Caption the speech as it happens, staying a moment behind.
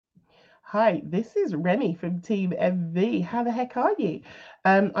Hi, this is Remi from Team MV. How the heck are you?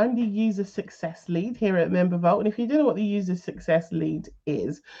 I'm the user success lead here at MemberVault. And if you don't know what the user success lead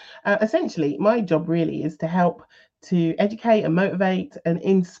is, essentially my job really is to help to educate and motivate and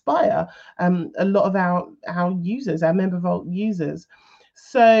inspire a lot of our users, our MemberVault users.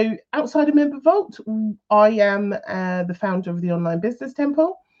 So outside of MemberVault, I am the founder of the Online Business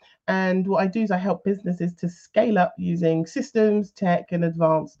Temple. And what I do is I help businesses to scale up using systems, tech, and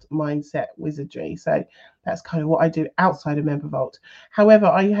advanced mindset wizardry. So that's kind of what I do outside of MemberVault. However,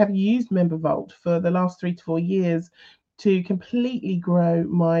 I have used MemberVault for the last 3 to 4 years to completely grow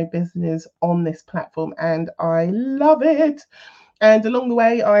my business on this platform, and I love it. And along the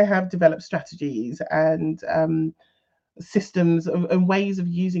way, I have developed strategies and systems and ways of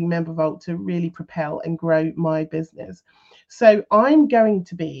using MemberVault to really propel and grow my business. So I'm going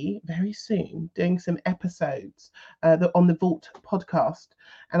to be very soon doing some episodes on the Vault podcast,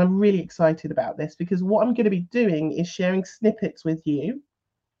 and I'm really excited about this because what I'm going to be doing is sharing snippets with you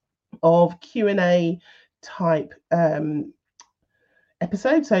of Q&A type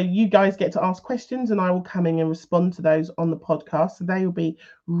episode. So you guys get to ask questions and I will come in and respond to those on the podcast. So they will be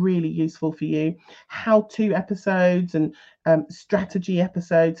really useful for you. How-to episodes and strategy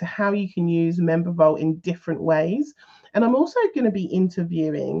episodes, how you can use MemberVault in different ways. And I'm also going to be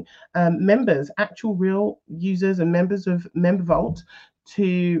interviewing members, actual real users and members of MemberVault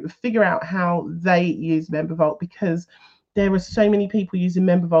to figure out how they use MemberVault, because there are so many people using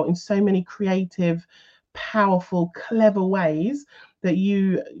MemberVault in so many creative, powerful, clever ways that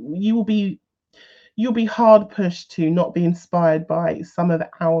you'll be hard pushed to not be inspired by some of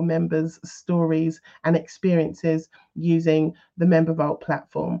our members' stories and experiences using the MemberVault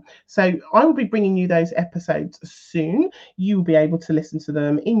platform. So I will be bringing you those episodes soon. You will be able to listen to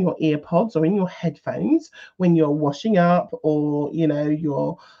them in your earpods or in your headphones when you're washing up, or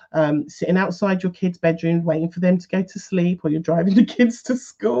you're sitting outside your kids' bedroom waiting for them to go to sleep, or you're driving the kids to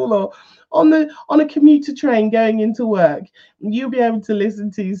school, or on a commuter train going into work. You'll be able to listen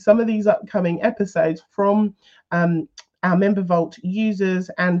to some of these upcoming episodes from our MemberVault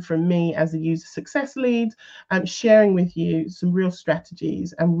users and from me as a user success lead, sharing with you some real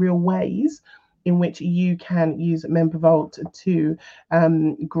strategies and real ways in which you can use MemberVault to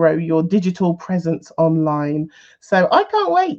grow your digital presence online. So I can't wait